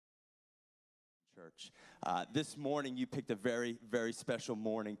Church. This morning, you picked a very, very special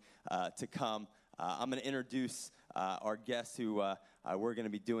morning to come. I'm going to introduce our guests who we're going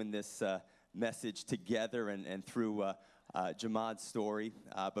to be doing this message together and through Jamad's story.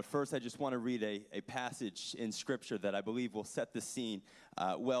 But first, I just want to read a passage in Scripture that I believe will set the scene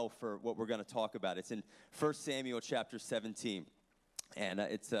well for what we're going to talk about. It's in 1 Samuel chapter 17. And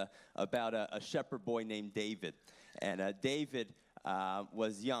it's about a shepherd boy named David. And David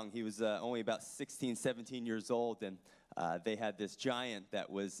was young. He was only about 16, 17 years old. And they had this giant that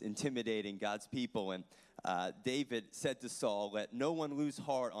was intimidating God's people. And David said to Saul, "Let no one lose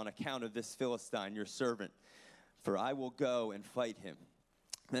heart on account of this Philistine, your servant, for I will go and fight him."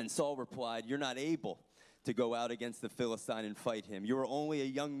 Then Saul replied, "You're not able to go out against the Philistine and fight him. You are only a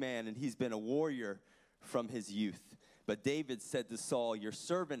young man, and he's been a warrior from his youth." But David said to Saul, "Your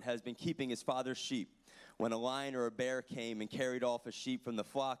servant has been keeping his father's sheep. When a lion or a bear came and carried off a sheep from the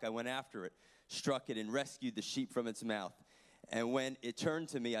flock, I went after it, struck it, and rescued the sheep from its mouth. And when it turned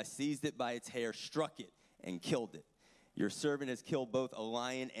to me, I seized it by its hair, struck it, and killed it. Your servant has killed both a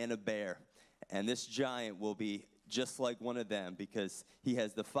lion and a bear, and this giant will be just like one of them, because he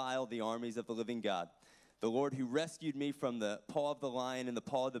has defiled the armies of the living God. The Lord who rescued me from the paw of the lion and the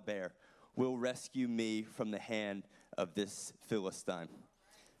paw of the bear will rescue me from the hand of this Philistine."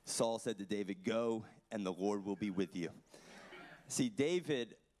 Saul said to David, "Go, and the Lord will be with you." See,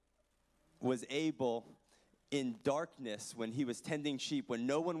 David was able, in darkness, when he was tending sheep, when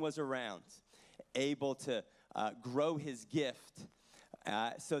no one was around, able to grow his gift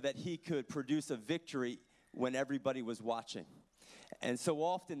so that he could produce a victory when everybody was watching. And so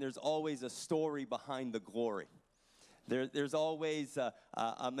often there's always a story behind the glory. There's always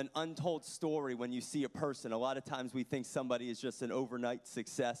an untold story when you see a person. A lot of times we think somebody is just an overnight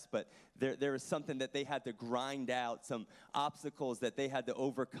success, but there is something that they had to grind out, some obstacles that they had to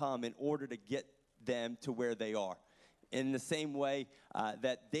overcome in order to get them to where they are. In the same way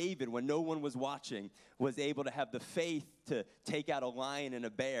that David, when no one was watching, was able to have the faith to take out a lion and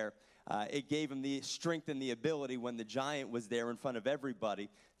a bear, it gave him the strength and the ability when the giant was there in front of everybody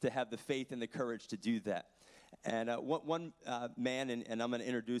to have the faith and the courage to do that. And one man, and I'm going to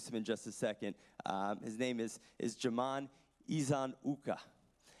introduce him in just a second, his name is Jemand Ezeonwuka.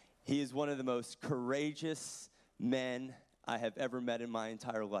 He is one of the most courageous men I have ever met in my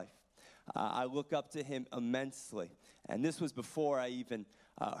entire life. I look up to him immensely. And this was before I even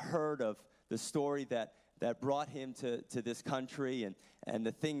heard of the story that brought him to this country and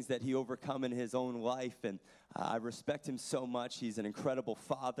the things that he overcome in his own life. And I respect him so much. He's an incredible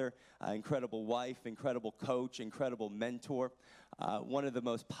father, incredible wife, incredible coach, incredible mentor, one of the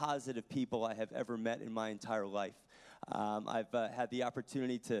most positive people I have ever met in my entire life. I've had the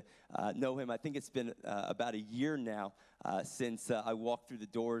opportunity to know him. I think it's been about a year now since I walked through the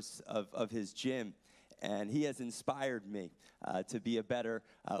doors of his gym. And he has inspired me to be a better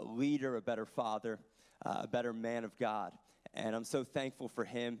leader, a better father, a better man of God. And I'm so thankful for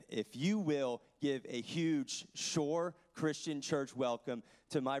him. If you will give a huge Shore Christian Church welcome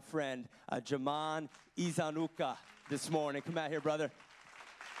to my friend Jemand Ezeonwuka this morning. Come out here, brother.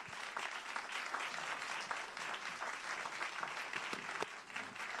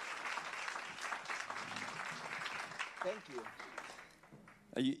 Thank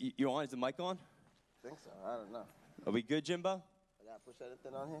you. You on? Is the mic on? I think so. I don't know. Are we good, Jimbo? I gotta push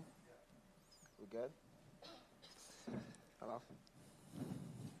anything on here? We good? Hello?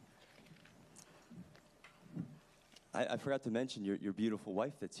 I forgot to mention your beautiful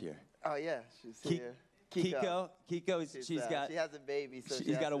wife that's here. Oh, yeah. She's here. Kiko, she has a baby. So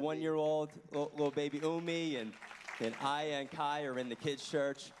she's got a 1-year-old little baby, Umi, and Aya and Kai are in the kids'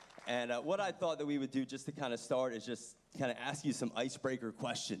 church. And what I thought that we would do just to kind of start is just kind of ask you some icebreaker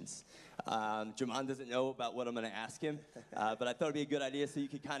questions. Jemand doesn't know about what I'm going to ask him, but I thought it'd be a good idea so you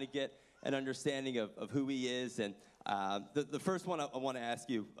could kind of get an understanding of who he is. And the first one I want to ask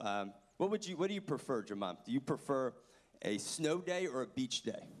you, what do you prefer, Jemand? Do you prefer a snow day or a beach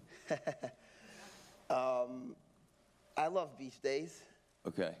day? I love beach days.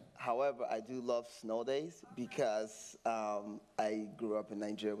 Okay. However, I do love snow days because I grew up in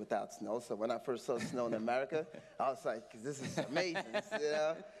Nigeria without snow. So when I first saw snow in America, I was like, this is amazing, you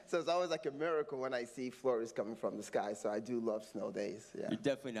know? So it's always like a miracle when I see flurries coming from the sky. So I do love snow days, yeah. You're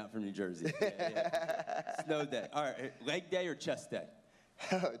definitely not from New Jersey. Yeah. Snow day. All right, leg day or chest day?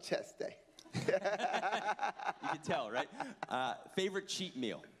 Oh, chest day. You can tell, right? Favorite cheat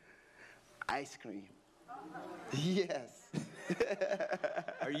meal? Ice cream. Yes.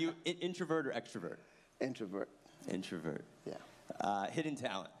 Are you introvert or extrovert? Introvert. Introvert. Yeah. Hidden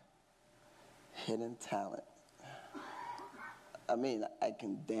talent. Hidden talent. I mean, I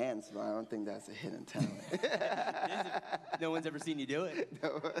can dance, but I don't think that's a hidden talent. No one's ever seen you do it?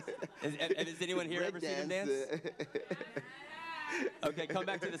 No. Has anyone here ever seen him dance? Okay, come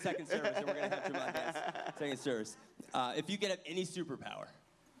back to the second service, and we're going to have Jemand dance. Second service. If you could have any superpower.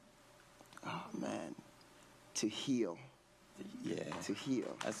 Oh, man. To heal. Yeah. To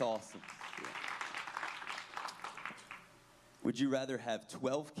heal. That's awesome. Yeah. Would you rather have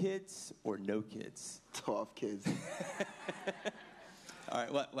 12 kids or no kids? 12 kids. All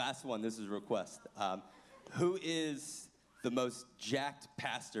right, last one. This is a request. Who is the most jacked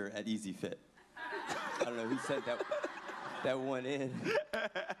pastor at Easy Fit? I don't know who sent that one in.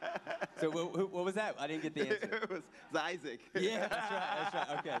 So what was that? I didn't get the answer. It was Isaac. Yeah, that's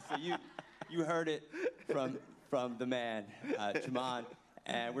right. Okay, so you heard it from the man, Jemand,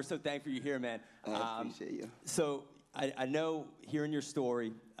 and we're so thankful you're here, man. I appreciate you. So I know, hearing your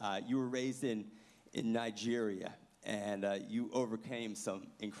story, you were raised in Nigeria, and you overcame some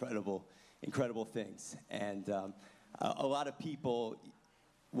incredible things. And a lot of people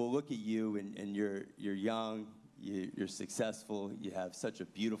will look at you, and you're young, you're successful, you have such a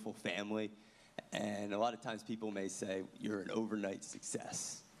beautiful family, and a lot of times people may say you're an overnight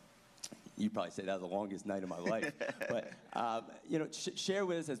success. You probably say that was the longest night of my life. But, share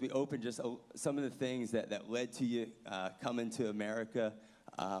with us as we open just some of the things that led to you coming to America,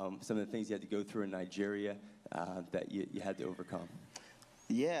 some of the things you had to go through in Nigeria that you had to overcome.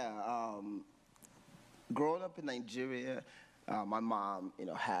 Yeah. Growing up in Nigeria, my mom,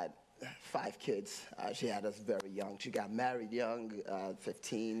 had 5 kids. She had us very young. She got married young,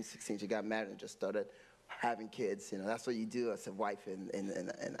 15, 16. She got married and just started having kids. That's what you do as a wife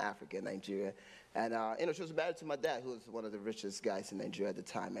in Africa, Nigeria. And, she was married to my dad, who was one of the richest guys in Nigeria at the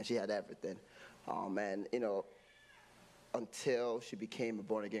time, and she had everything. And, until she became a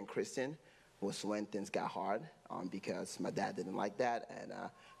born-again Christian was when things got hard, because my dad didn't like that. And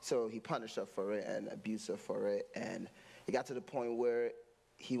so he punished her for it and abused her for it. And it got to the point where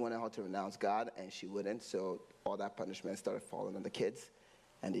he wanted her to renounce God, and she wouldn't. So all that punishment started falling on the kids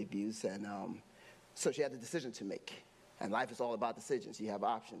and the abuse. And so she had a decision to make. And life is all about decisions. You have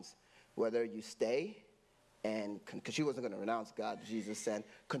options. Whether you stay, and because she wasn't going to renounce God, Jesus said,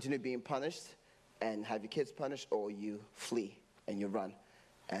 continue being punished and have your kids punished, or you flee and you run.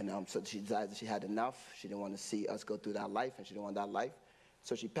 And so she decided she had enough. She didn't want to see us go through that life, and she didn't want that life.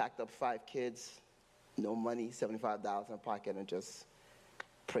 So she packed up 5 kids, no money, $75 in her pocket, and just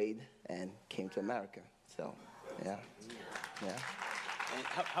prayed and came to America. So, yeah. And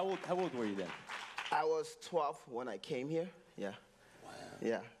how old were you then? I was 12 when I came here. Yeah. Wow.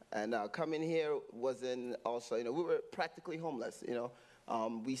 Yeah. And coming here wasn't also, we were practically homeless.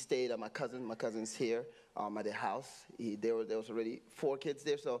 We stayed at my cousin's here at the house. There was already 4 kids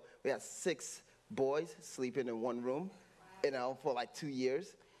there, so we had 6 boys sleeping in one room, for like 2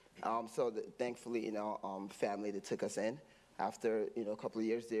 years. Thankfully, family that took us in. After a couple of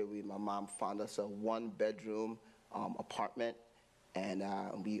years there, my mom found us a 1-bedroom apartment, and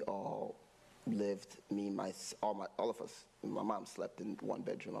we all lived. All of us. My mom slept in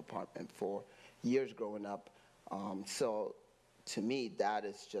 1-bedroom apartment for years growing up. So to me, that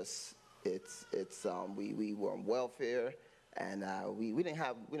is just we were on welfare, and we didn't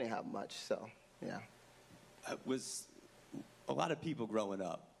have much. So yeah. Was a lot of people growing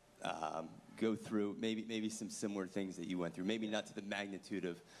up go through maybe some similar things that you went through? Maybe not to the magnitude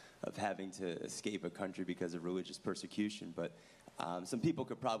of having to escape a country because of religious persecution, but some people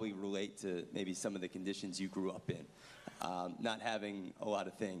could probably relate to maybe some of the conditions you grew up in. Not having a lot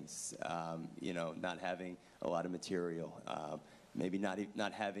of things, not having a lot of material, maybe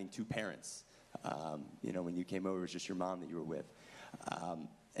not having 2 parents. When you came over, it was just your mom that you were with.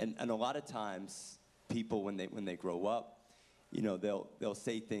 And a lot of times, people when they grow up, they'll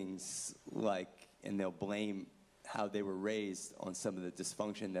say things like, and they'll blame how they were raised on some of the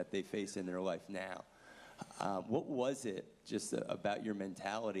dysfunction that they face in their life now. What was it just about your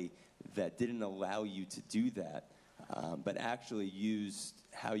mentality that didn't allow you to do that, but actually used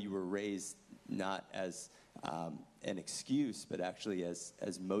how you were raised not as an excuse, but actually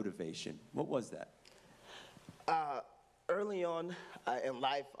as motivation? What was that? Early on in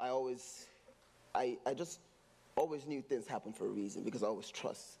life, I just always knew things happen for a reason, because I always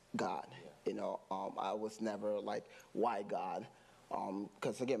trust God. Yeah. I was never like, why God?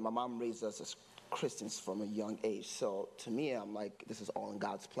 Because again, my mom raised us as Christians from a young age. So to me, I'm like, this is all in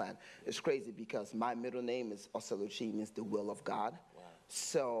God's plan. It's crazy because my middle name is Osaluchi, means the will of God. Wow.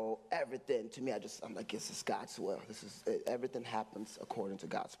 So everything, to me, I'm like, this is God's will. Everything happens according to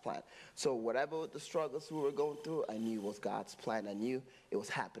God's plan. So whatever the struggles we were going through, I knew it was God's plan. I knew it was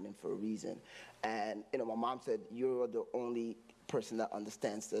happening for a reason. And, my mom said, you're the only person that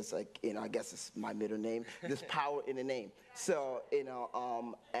understands this, like, I guess it's my middle name, there's power in the name. So,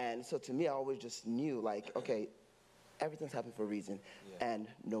 and so to me, I always just knew, like, okay, everything's happening for a reason. Yeah. And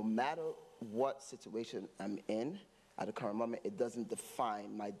no matter what situation I'm in at the current moment, it doesn't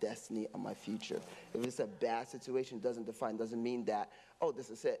define my destiny or my future. If it's a bad situation, doesn't mean that, oh, this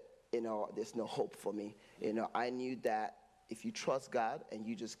is it. There's no hope for me. I knew that if you trust God and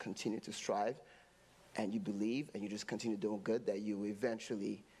you just continue to strive and you believe and you just continue doing good, that you will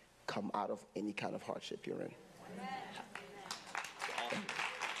eventually come out of any kind of hardship you're in.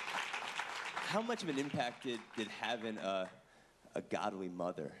 How much of an impact did having a godly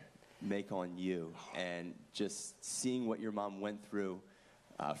mother make on you, and just seeing what your mom went through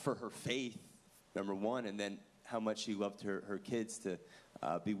for her faith, number one, and then how much she loved her kids to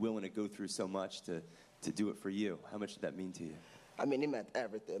be willing to go through so much to do it for you? How much did that mean to you? I mean, it meant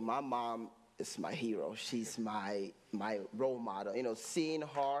everything. My mom is my hero. She's my role model. Seeing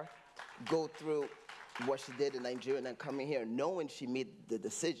her go through what she did in Nigeria and then coming here, knowing she made the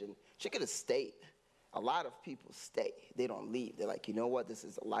decision, she could have stayed. A lot of people stay. They don't leave. They're like, you know what? This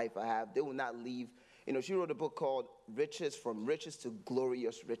is the life I have. They will not leave. She wrote a book called Riches, From Riches to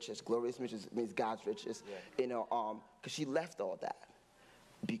Glorious Riches. Glorious riches means God's riches. Yeah. Because she left all that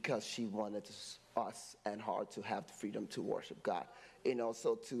because she wanted us and her to have the freedom to worship God.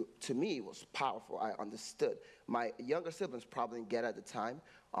 So to me, it was powerful. I understood. My younger siblings probably didn't get it at the time.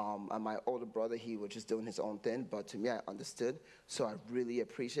 And my older brother, he was just doing his own thing. But to me, I understood. So I really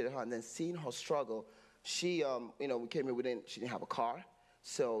appreciated her. And then seeing her struggle, she, we came here, she didn't have a car.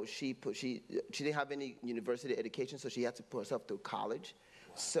 So she didn't have any university education, so she had to put herself through college.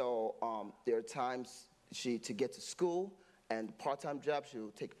 So there are times to get to school and part-time job, she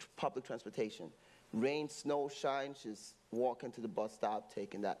would take public transportation. Rain, snow, shine, she's walking to the bus stop,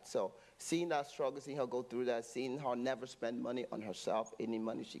 taking that. So seeing that struggle, seeing her go through that, seeing her never spend money on herself, any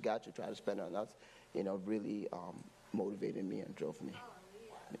money she got, she tried to spend it on us, really motivated me and drove me.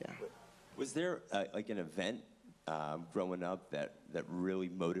 Yeah. Was there like an event growing up that really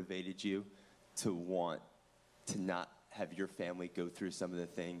motivated you to want to not have your family go through some of the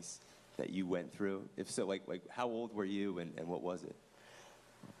things that you went through? If so, like how old were you and what was it?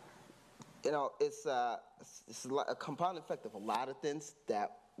 It's a compound effect of a lot of things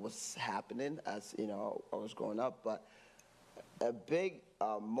that was happening as, I was growing up. But a big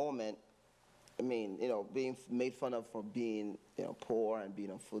moment, being made fun of for being, poor and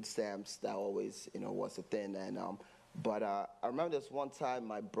being on food stamps, that always, was a thing. And but I remember this one time,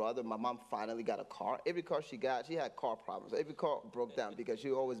 my mom finally got a car. Every car she got, she had car problems. Every car broke down because she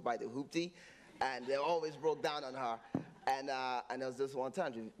would always buy the hoopty, and they always broke down on her. And there was this one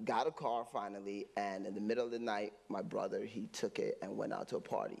time, she got a car finally, and in the middle of the night, my brother, he took it and went out to a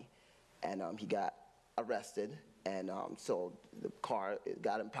party. And he got arrested, and so the car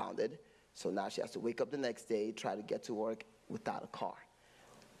got impounded. So now she has to wake up the next day, try to get to work without a car.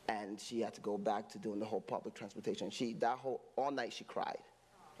 And she had to go back to doing the whole public transportation. All night she cried,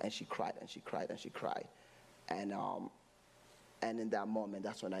 and she cried, and she cried, and she cried. And in that moment,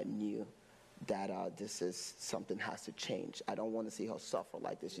 that's when I knew that this is something has to change. I don't want to see her suffer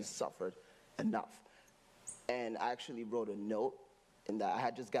like this. She suffered enough. And I actually wrote a note in that I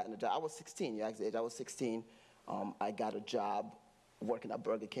had just gotten a job. I was 16. You asked the age. I was 16. I got a job working at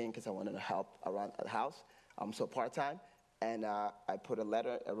Burger King because I wanted to help around the house, so part-time. And I wrote a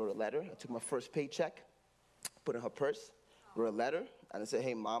letter. I took my first paycheck, put it in her purse, wrote a letter, and I said,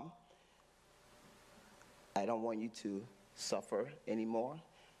 hey, Mom, I don't want you to suffer anymore.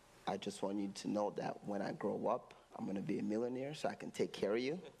 I just want you to know that when I grow up, I'm going to be a millionaire so I can take care of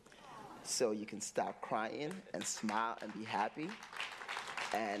you, so you can stop crying and smile and be happy.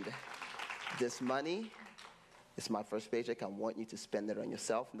 And this money, it's my first paycheck. I want you to spend it on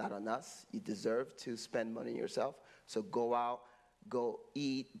yourself, not on us. You deserve to spend money on yourself. So go out, go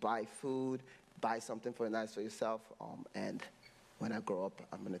eat, buy food, buy something nice for yourself. And when I grow up,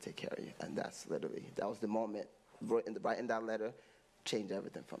 I'm going to take care of you. And that was the moment, writing that letter, changed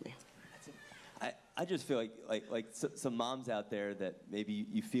everything for me. I just feel like some moms out there that maybe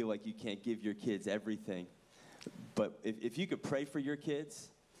you feel like you can't give your kids everything. But if you could pray for your kids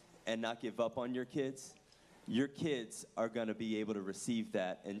and not give up on your kids are going to be able to receive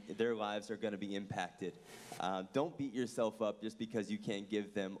that, and their lives are going to be impacted. Don't beat yourself up just because you can't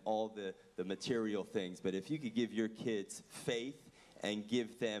give them all the material things. But if you could give your kids faith and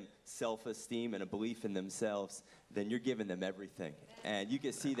give them self-esteem and a belief in themselves, then you're giving them everything. And you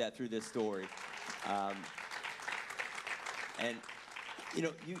can see that through this story. And,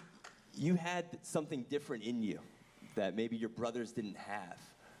 you had something different in you that maybe your brothers didn't have.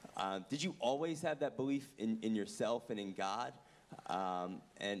 Did you always have that belief in yourself and in God?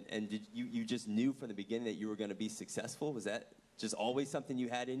 And did you just knew from the beginning that you were going to be successful? Was that just always something you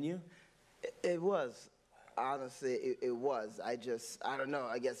had in you? It was. Honestly, it was. I don't know.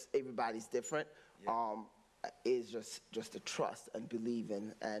 I guess everybody's different. Yeah. It's just the trust and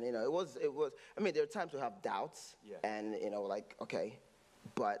believing. And, it was, I mean, there are times we have doubts. Yeah. And, like, okay.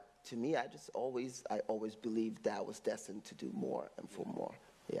 But to me, I always believed that I was destined to do more and for more.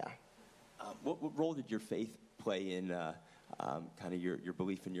 Yeah. What role did your faith play in kind of your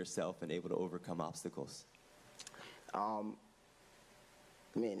belief in yourself and able to overcome obstacles? I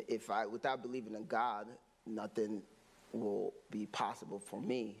mean, without believing in God, nothing will be possible for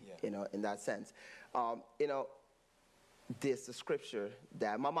me, in that sense. There's the scripture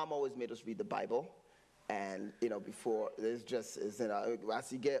that my mom always made us read the Bible. And, before, as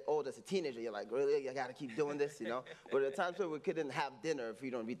you get old as a teenager, you're like, really, I got to keep doing this, But there are times where we couldn't have dinner if we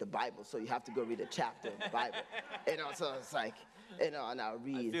don't read the Bible, so you have to go read a chapter of the Bible. So it's like, and I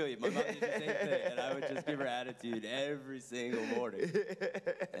read. I feel you. My mom did the same thing, and I would just give her attitude every single morning.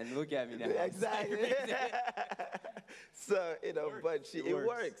 And look at me now. Exactly. So, but it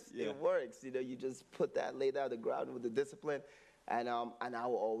works. Yeah. It works. You just lay down the ground with the discipline. And I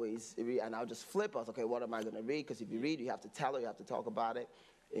will always read, and I'll just flip. I was okay. What am I going to read? Because if you read, you have to tell her, you have to talk about it,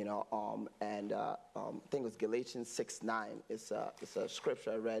 I think it was Galatians 6:9. It's a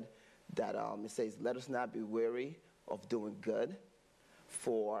scripture I read that it says, "Let us not be weary of doing good,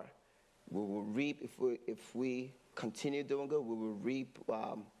 for we will reap if we continue doing good. We will reap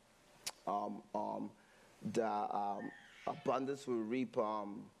the abundance. We will reap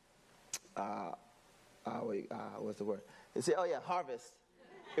what's the word? They say, harvest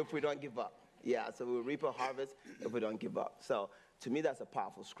if we don't give up. Yeah, so we'll reap a harvest if we don't give up. So to me, that's a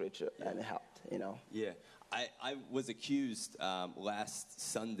powerful scripture, and it helped, Yeah, I was accused last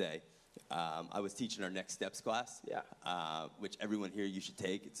Sunday. I was teaching our Next Steps class, which everyone here you should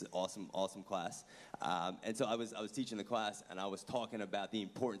take. It's an awesome class. And so I was teaching the class, and I was talking about the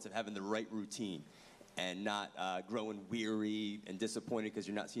importance of having the right routine and not growing weary and disappointed because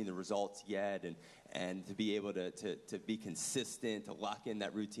you're not seeing the results yet, and to be able to be consistent, to lock in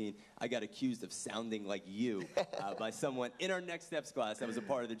that routine. I got accused of sounding like you by someone in our Next Steps class that was a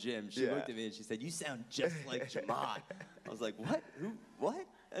part of the gym. She looked at me and she said, "You sound just like Jemand." I was like, "What? Who? What?"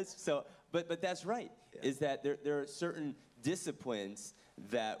 But that's right, is that there are certain disciplines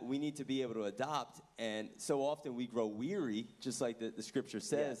that we need to be able to adopt, and so often we grow weary, just like the scripture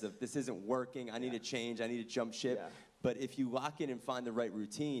says, of this isn't working, I need to change, I need to jump ship. Yeah. But if you lock in and find the right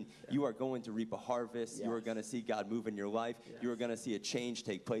routine, you are going to reap a harvest. You are going to see God move in your life. You are going to see a change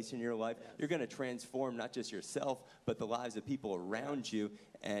take place in your life. You're going to transform not just yourself, but the lives of people around you,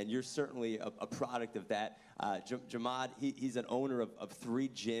 and you're certainly a product of that. Jemand, he's an owner of 3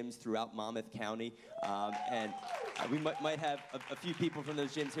 gyms throughout Monmouth County, and we might have a few people from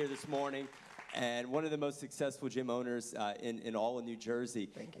those gyms here this morning. And one of the most successful gym owners in all of New Jersey.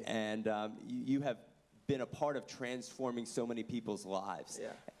 Thank you. And you have been a part of transforming so many people's lives. Yeah.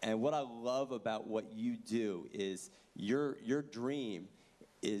 And what I love about what you do is your dream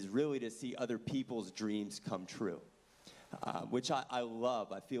is really to see other people's dreams come true, which I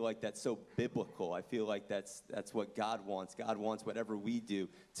love. I feel like that's so biblical. I feel like that's what God wants. God wants whatever we do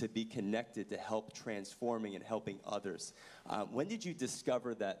to be connected to help transforming and helping others. When did you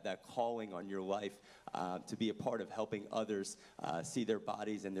discover that calling on your life to be a part of helping others see their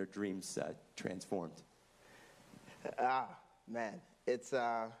bodies and their dreams transformed? Man, it's,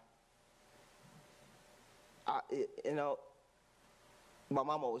 my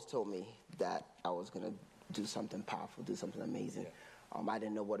mom always told me that I was going to do something powerful, do something amazing. Yeah. I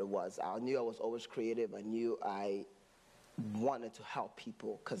didn't know what it was. I knew I was always creative. I knew I wanted to help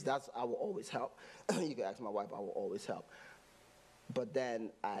people, because I will always help. You can ask my wife, I will always help. But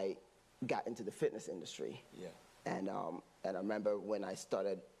then I got into the fitness industry. Yeah. And I remember when I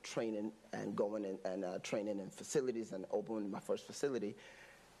started training and going in, and training in facilities and opening my first facility,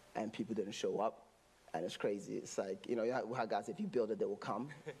 and people didn't show up. And it's crazy. It's like, how God said, if you build it, they will come.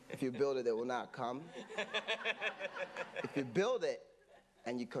 If you build it, they will not come. If you build it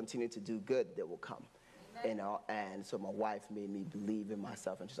and you continue to do good, they will come. And so my wife made me believe in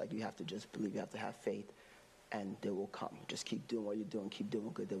myself, and she's like, you have to just believe, you have to have faith, and they will come. Just keep doing what you're doing, keep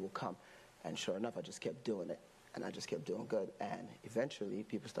doing good, they will come. And sure enough, I just kept doing it. And I just kept doing good. And eventually,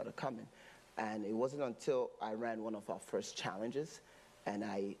 people started coming. And it wasn't until I ran one of our first challenges, and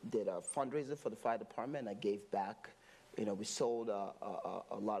I did a fundraiser for the fire department, and I gave back. We sold a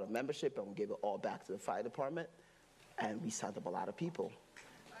lot of membership, and we gave it all back to the fire department. And we signed up a lot of people.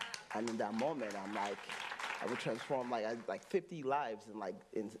 And in that moment, I'm like, I would transform like 50 lives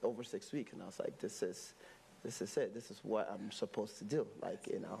in over 6 weeks. And I was like, this is this is it. This is what I'm supposed to do. Like,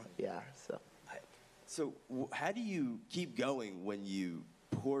 you know, yeah, so. So how do you keep going when you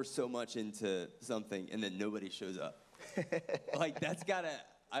pour so much into something and then nobody shows up? Like, that's gotta,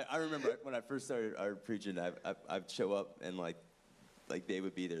 I remember when I first started preaching, I'd show up and like they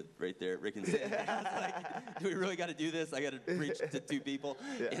would be there, right there, Rick and Sandy. I was like, do we really got to do this? I got to preach to 2 people.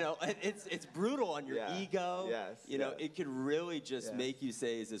 Yeah. You know, and it's brutal on your ego. Yes, you know, it could really just make you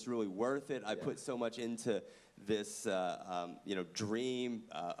say, is this really worth it? I put so much into this, you know, dream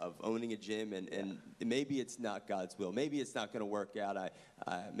of owning a gym, and maybe it's not God's will. Maybe it's not going to work out.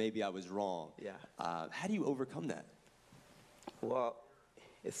 Maybe I was wrong. Yeah. How do you overcome that? Well,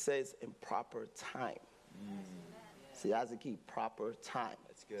 it says in proper time. See, Isaac, proper time.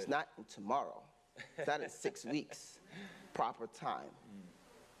 That's good. It's not in tomorrow. It's not in 6 weeks. Proper time.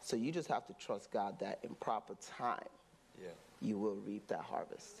 So you just have to trust God that in proper time, you will reap that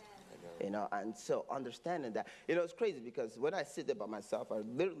harvest. You know, and so understanding that, you know, it's crazy because when I sit there by myself, I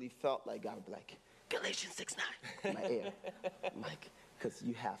literally felt like God would be like, Galatians 6:9 in my ear. I'm like, because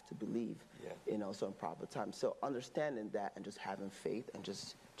you have to believe, you know, so in proper time. So understanding that and just having faith and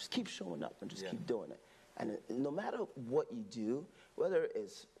just keep showing up and just keep doing it. And no matter what you do, whether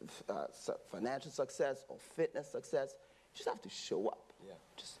it's financial success or fitness success, you just have to show up.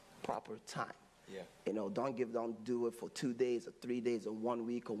 Just proper time. You know, don't do it for 2 days or 3 days or 1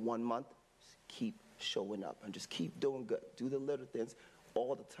 week or 1 month. Just keep showing up and just keep doing good. Do the little things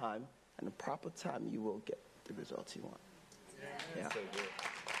all the time, and in proper time, you will get the results you want. Yeah. So good.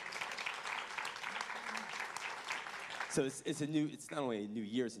 So it's not only a new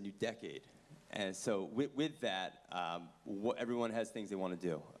year, it's a new decade. And so with that, everyone has things they want to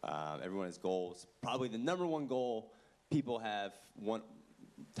do. Everyone has goals. Probably the number one goal people have,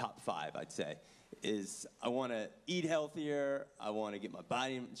 top 5, I'd say, is I want to eat healthier. I want to get my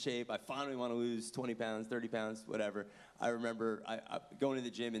body in shape. I finally want to lose 20 pounds, 30 pounds, whatever. I remember going to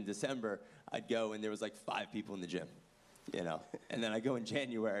the gym in December. I'd go, and there was like 5 people in the gym. You know, and then I go in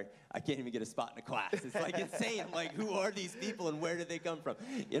January, I can't even get a spot in a class. It's like insane. I'm like, who are these people and where did they come from?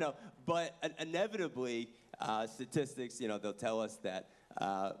 You know, but inevitably, statistics, you know, they'll tell us that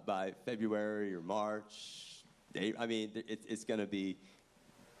by February or March, it's going to be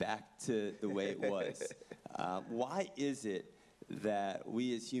back to the way it was. Why is it that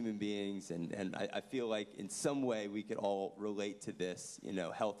we as human beings, and I feel like in some way we could all relate to this, you know,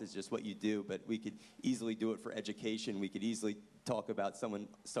 health is just what you do, but we could easily do it for education. We could easily talk about someone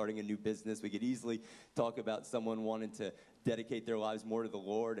starting a new business. We could easily talk about someone wanting to dedicate their lives more to the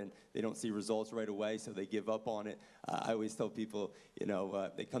Lord, and they don't see results right away, so they give up on it. I always tell people, you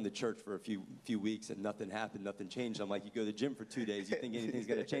know, they come to church for a few weeks and nothing happened, nothing changed. I'm like, you go to the gym for 2 days, you think anything's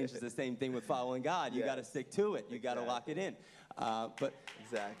going to change. It's the same thing with following God. You got to stick to it. You got to lock it in. But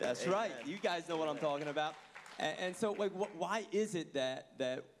that's right. You guys know what I'm talking about. And so, like, why is it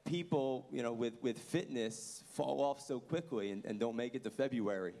that people, you know, with fitness fall off so quickly and don't make it to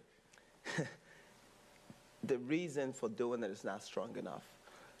February? The reason for doing it is not strong enough.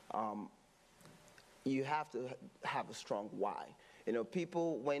 You have to have a strong why. You know,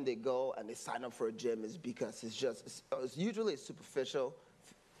 people, when they go and they sign up for a gym, is because it's usually a superficial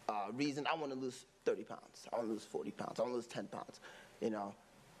reason. I want to lose 30 pounds. I want to lose 40 pounds. I want to lose 10 pounds, you know.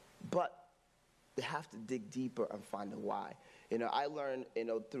 But they have to dig deeper and find the why. You know, I learned, you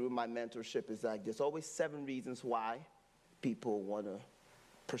know, through my mentorship is like there's always 7 reasons why people want to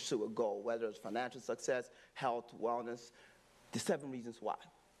pursue a goal, whether it's financial success, health, wellness. The 7 reasons why.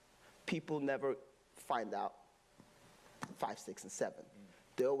 People never find out 5, 6, and 7.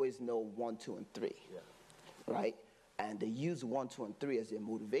 They always know 1, 2, and 3, right? And they use 1, 2, and 3 as their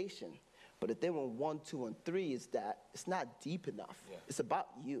motivation. But the thing with 1, 2, and 3 is that it's not deep enough. It's about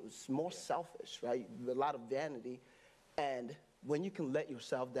you. It's more selfish, right? A lot of vanity. And when you can let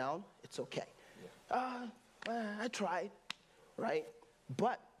yourself down, it's okay. I tried, right?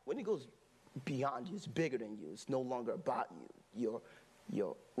 But when it goes beyond you, it's bigger than you. It's no longer about you.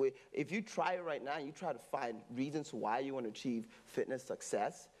 If you try it right now, you try to find reasons why you want to achieve fitness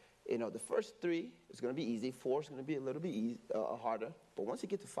success. You know, the first 3 is going to be easy. 4 is going to be a little bit harder. But once you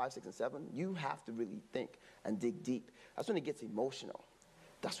get to 5, 6, and 7, you have to really think and dig deep. That's when it gets emotional.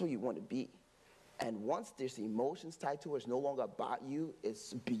 That's where you want to be. And once there's emotions tied to it, it's no longer about you.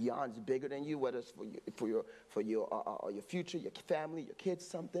 It's beyond, it's bigger than you. Whether it's for your future, your family, your kids,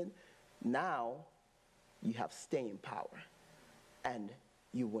 something. Now, you have staying power, and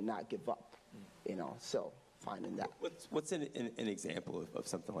you will not give up. You know, so finding that. What's an example of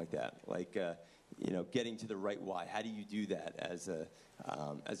something like that? Like, you know, getting to the right why. How do you do that as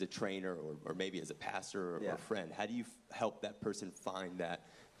a trainer or maybe as a pastor or a friend? How do you help that person find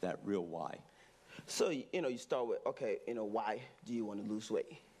that real why? So, you start with, okay, why do you want to lose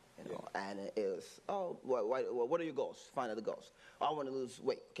weight? And it is, what are your goals? Find out the goals. Oh, I want to lose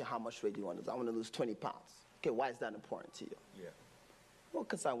weight. Okay, how much weight do you want to lose? I want to lose 20 pounds. Okay, why is that important to you? Yeah. Well,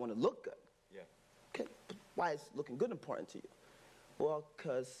 because I want to look good. Yeah. Okay, but why is looking good important to you? Well,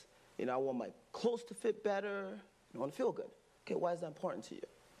 because, I want my clothes to fit better. I want to feel good. Okay, why is that important to you?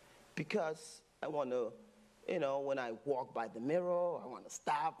 Because I want to, when I walk by the mirror, I want to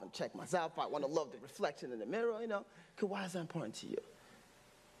stop and check myself. I want to love the reflection in the mirror, Okay, why is that important to you?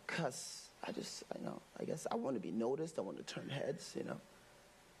 Because I guess I want to be noticed. I want to turn heads,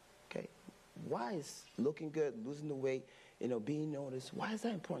 Okay, why is looking good, losing the weight, being noticed, why is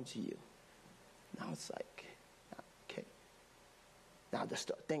that important to you? Now it's like, okay, now just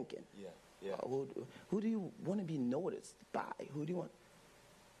start thinking. Yeah, yeah. Who do you want to be noticed by? Who do you want?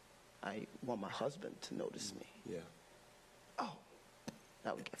 I want my husband to notice me. Yeah. Oh,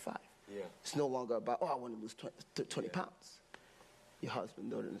 now we get 5. Yeah. It's no longer about, I want to lose 20 pounds. Your husband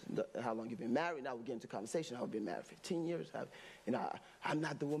noticed how long you've been married. Now we get into conversation. I've been married 15 years. I'm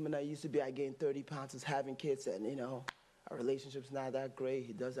not the woman I used to be. I gained 30 pounds since having kids, and our relationship's not that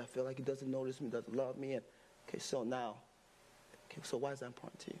great. I feel like he doesn't notice me, doesn't love me. And so why is that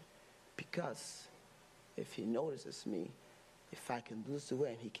important to you? Because if he notices me, if I can lose the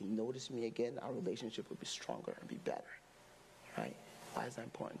weight and he can notice me again, our relationship will be stronger and be better, right? Why is that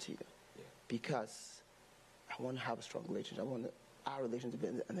important to you? Yeah. Because I want to have a strong relationship. I want our relationship to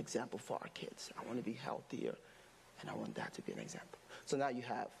be an example for our kids. I want to be healthier, and I want that to be an example. So now you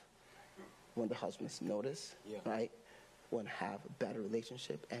have one the husbands notice, right? One have a better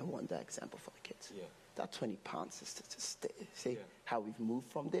relationship, and one the example for the kids. Yeah. That 20 pounds is to stay. See how we've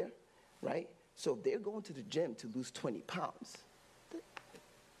moved from there, right? So if they're going to the gym to lose 20 pounds,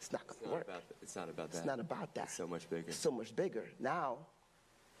 it's not going to work. It's not about that. It's not about that. It's so much bigger. It's so much bigger. Now,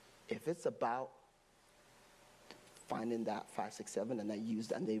 if it's about finding that 5, 6, 7,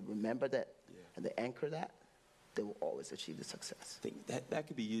 and they remember that, and they anchor that, they will always achieve the success. I think that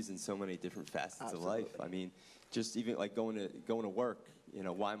could be used in so many different facets Absolutely. of life. I mean, just even like going to work.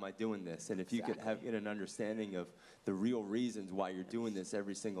 Why am I doing this? And if you could get an understanding of the real reasons why you're doing this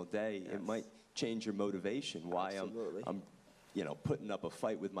every single day, it might change your motivation. Why I'm putting up a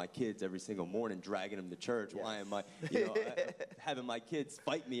fight with my kids every single morning, dragging them to church. Why am I, having my kids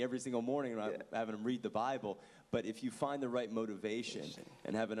fight me every single morning and I'm having them read the Bible? But if you find the right motivation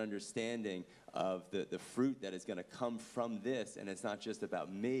and have an understanding of the fruit that is going to come from this, and it's not just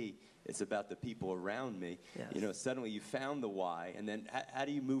about me, it's about the people around me, suddenly you found the why, and then how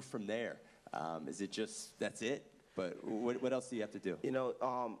do you move from there? Is it just, that's it? But what else do you have to do?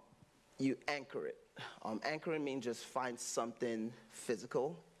 You anchor it. Anchoring means just find something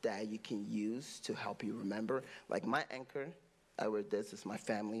physical that you can use to help you remember. Like my anchor, I wear this, it's my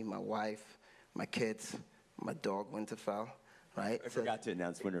family, my wife, my kids, my dog, Winterfell, right? I forgot to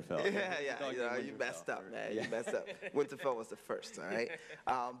announce Winterfell. You messed up, man. You messed up. Winterfell was the first, all right?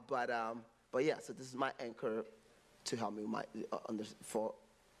 But yeah, so this is my anchor to help me for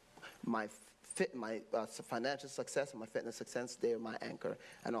my financial success and my fitness success. They're my anchor,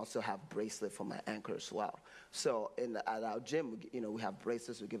 and also have bracelet for my anchor as well. So at our gym, we have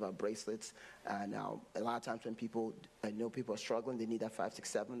bracelets. We give out bracelets, and a lot of times when I know people are struggling, they need that 5, 6,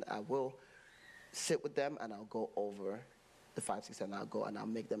 7. I will sit with them, and I'll go over the 5, 6, 7. I'll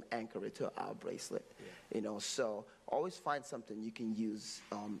make them anchor it to our bracelet. So always find something you can use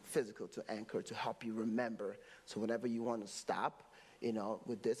physical to anchor to help you remember. So whenever you want to stop,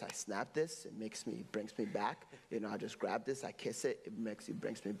 with this, I snap this, brings me back. I just grab this, I kiss it, it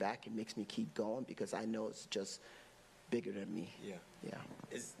brings me back, it makes me keep going because I know it's just bigger than me. Yeah.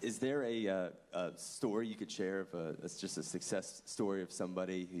 Is there a story you could share of just a success story of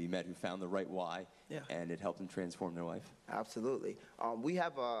somebody who you met who found the right why, and it helped them transform their life? Absolutely. We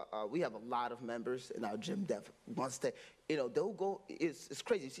have a lot of members in our gym that once they'll go. It's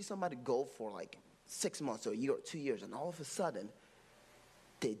crazy. You see somebody go for like 6 months or a year or 2 years, and all of a sudden,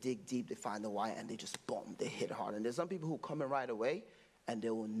 they dig deep, they find the why, and they just boom, they hit hard. And there's some people who come in right away, and they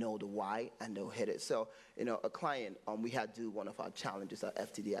will know the why, and they'll hit it. So, a client, we had to do one of our challenges, our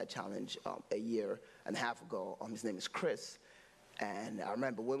FTDI challenge, a year and a half ago. His name is Chris. And I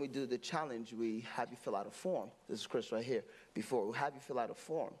remember when we do the challenge, we have you fill out a form. This is Chris right here. Before, we have you fill out a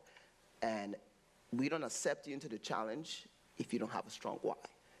form. And we don't accept you into the challenge if you don't have a strong why.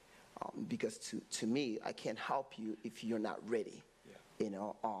 Because to me, I can't help you if you're not ready.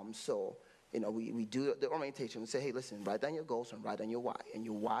 So we do the orientation. We say, hey, listen, write down your goals and write down your why. And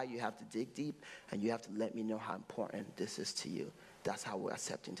your why, you have to dig deep, and you have to let me know how important this is to you. That's how we're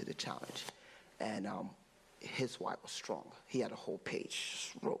accepting to the challenge. And his why was strong. He had a whole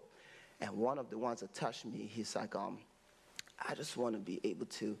page wrote. And one of the ones that touched me, he's like, I just want to be able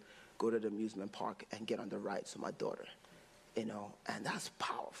to go to the amusement park and get on the rides with my daughter, you know, and that's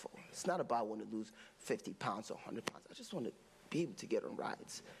powerful. It's not about wanting to lose 50 pounds or 100 pounds. I just want to be able to get on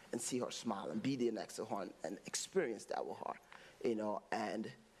rides and see her smile and be there next to her and experience that with her, you know. And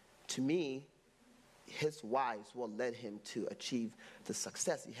to me, his why is what led him to achieve the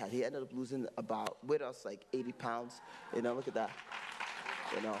success he had. He ended up losing about, with us, like 80 pounds. You know, look at that.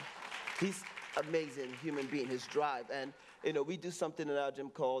 You know, he's amazing human being, his drive. And, you know, we do something in our gym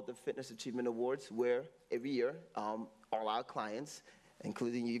called the Fitness Achievement Awards, where every year, all our clients,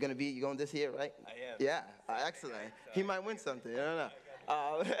 including you, you're going this year, right? I am. Yeah, excellent. He might win something, I don't know.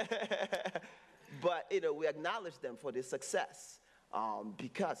 But, you know, we acknowledge them for their success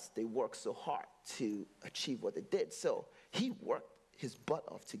because they worked so hard to achieve what they did. So he worked his butt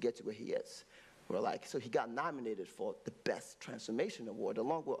off to get to where he is. We're like, so he got nominated for the Best Transformation Award,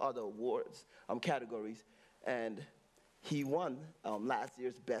 along with other awards, categories, and he won last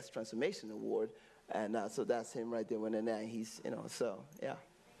year's Best Transformation Award, and so that's him right there winning that. He's, you know, so yeah.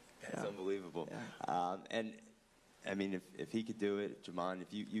 That's unbelievable. Yeah. And I mean, if he could do it, Jemand,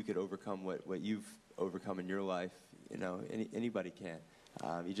 if you could overcome what you've overcome in your life, you know, anybody can.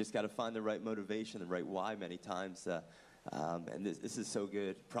 You just got to find the right motivation, the right why many times. And this is so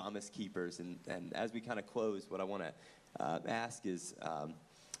good, promise keepers. And as we kind of close, what I want to ask is,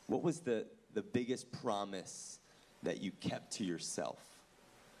 what was the biggest promise that you kept to yourself?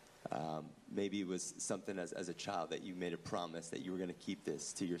 Maybe it was something as a child that you made a promise that you were going to keep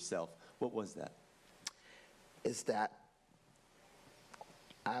this to yourself. What was that? Is that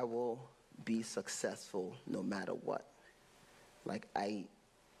I will be successful no matter what. Like, I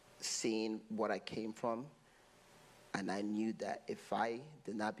seen what I came from, and I knew that if I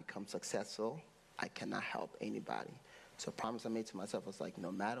did not become successful, I cannot help anybody. So a promise I made to myself was like,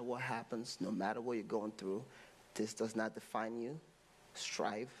 no matter what happens, no matter what you're going through, this does not define you.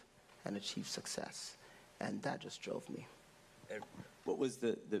 Strive and achieve success. And that just drove me. And what was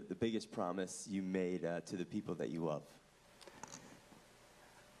the biggest promise you made to the people that you love?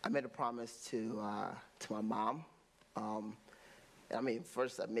 I made a promise to my mom. I mean,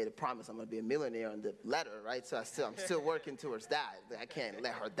 first I made a promise I'm going to be a millionaire on the letter, right? So I'm still working towards that. I can't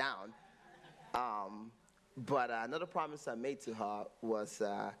let her down. But another promise I made to her was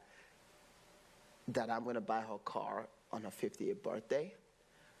that I'm going to buy her a car on her 50th birthday.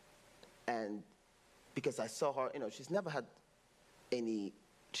 And because I saw her, you know, she's never had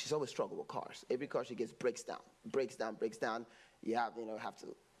she's always struggled with cars. Every car she gets breaks down. You have to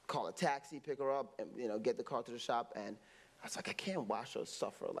call a taxi, pick her up, and, you know, get the car to the shop. And I was like, I can't watch her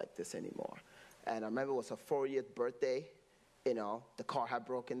suffer like this anymore. And I remember it was her 40th birthday. You know, the car had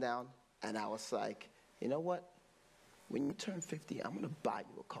broken down. And I was like, you know what? When you turn 50, I'm going to buy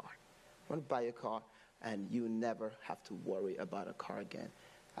you a car. I'm going to buy you a car, and you never have to worry about a car again.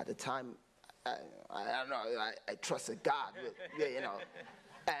 At the time, I don't know, I trusted God, you know.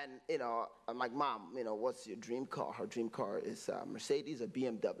 And, you know, I'm like, Mom, you know, what's your dream car? Her dream car is Mercedes or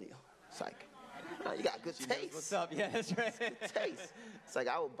BMW. It's like, oh, you got good taste. What's up? Yeah, that's right. Good taste. It's like,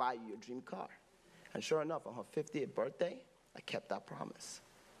 I will buy you your dream car. And sure enough, on her 50th birthday, I kept that promise.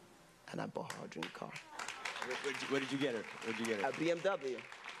 And I bought her a dream car. What did you get her? What did you get her? A BMW.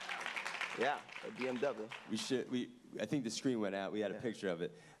 Yeah, a BMW. I think the screen went out. We had a picture of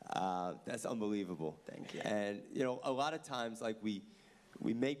it. That's unbelievable. Thank you. And, you know, a lot of times, like, we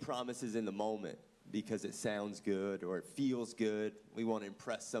make promises in the moment because it sounds good or it feels good. We want to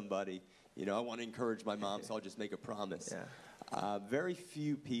impress somebody. You know, I want to encourage my mom, so I'll just make a promise. Yeah. Very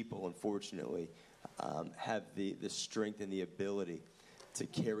few people, unfortunately, have the strength and the ability to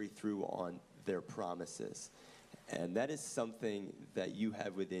carry through on their promises. And that is something that you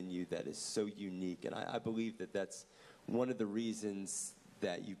have within you that is so unique. And I believe that that's one of the reasons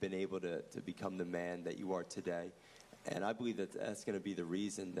that you've been able to become the man that you are today. And I believe that that's going to be the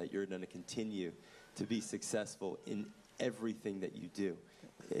reason that you're going to continue to be successful in everything that you do,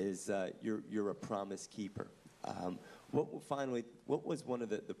 is you're a promise keeper. What was one of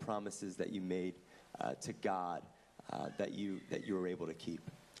the promises that you made to God that you were able to keep?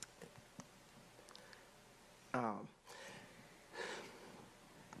 I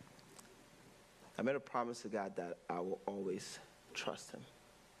made a promise to God that I will always trust him,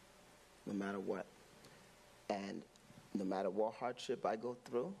 no matter what. And no matter what hardship I go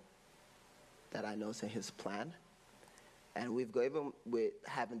through, that I know it's in his plan. And even with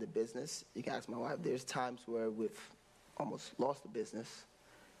having the business, you can ask my wife, there's times where we've almost lost the business,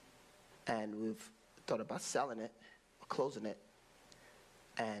 and we've thought about selling it or closing it,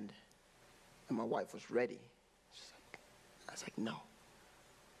 and my wife was ready. I was like, no.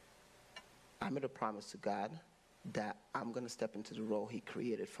 I made a promise to God that I'm going to step into the role he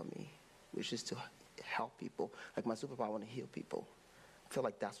created for me, which is to help people. Like my superpower, I want to heal people. I feel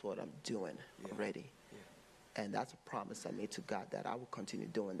like that's what I'm doing already. Yeah. And that's a promise I made to God that I will continue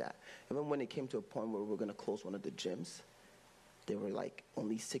doing that. Even when it came to a point where we were going to close one of the gyms, there were like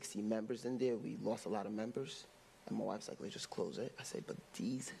only 60 members in there. We lost a lot of members. And my wife's like, let's just close it. I said, but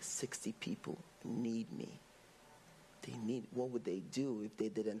these 60 people need me. What would they do if they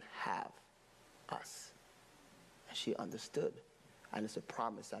didn't have us? And she understood. And it's a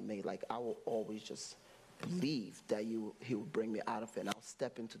promise I made. Like, I will always just believe that he will bring me out of it, and I'll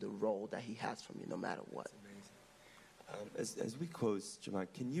step into the role that he has for me no matter what. That's amazing. As we close, Jemand,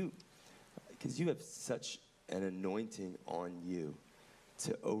 because you have such an anointing on you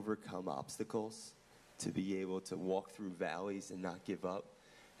to overcome obstacles, to be able to walk through valleys and not give up.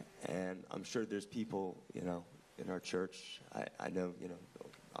 And I'm sure there's people, in our church, I know,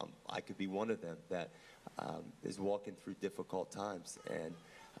 I could be one of them that is walking through difficult times. And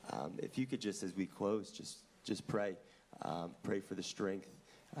if you could just, as we close, just pray. Pray for the strength.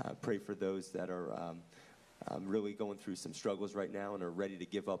 Pray for those that are really going through some struggles right now and are ready to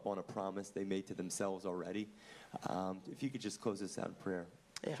give up on a promise they made to themselves already. If you could just close this out in prayer,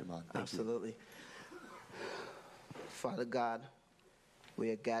 Jemand. Absolutely. Father God, we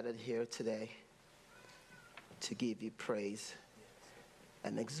are gathered here today to give you praise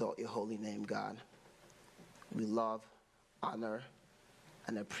and exalt your holy name, God. We love, honor,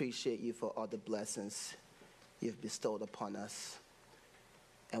 and appreciate you for all the blessings you've bestowed upon us.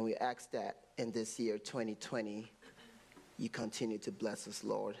 And we ask that in this year, 2020, you continue to bless us,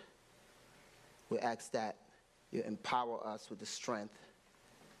 Lord. We ask that you empower us with the strength,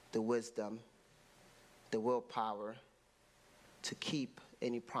 the wisdom, the willpower to keep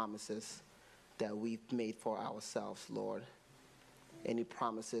any promises that we've made for ourselves, Lord. Any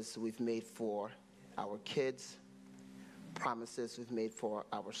promises we've made for our kids, promises we've made for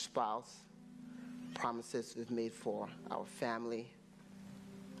our spouse, promises we've made for our family,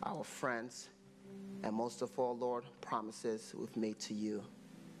 our friends, and most of all, Lord, promises we've made to you.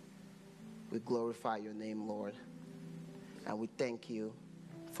 We glorify your name, Lord, and we thank you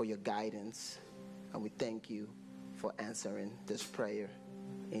for your guidance, and we thank you for answering this prayer.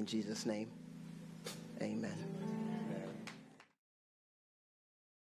 In Jesus' name, amen.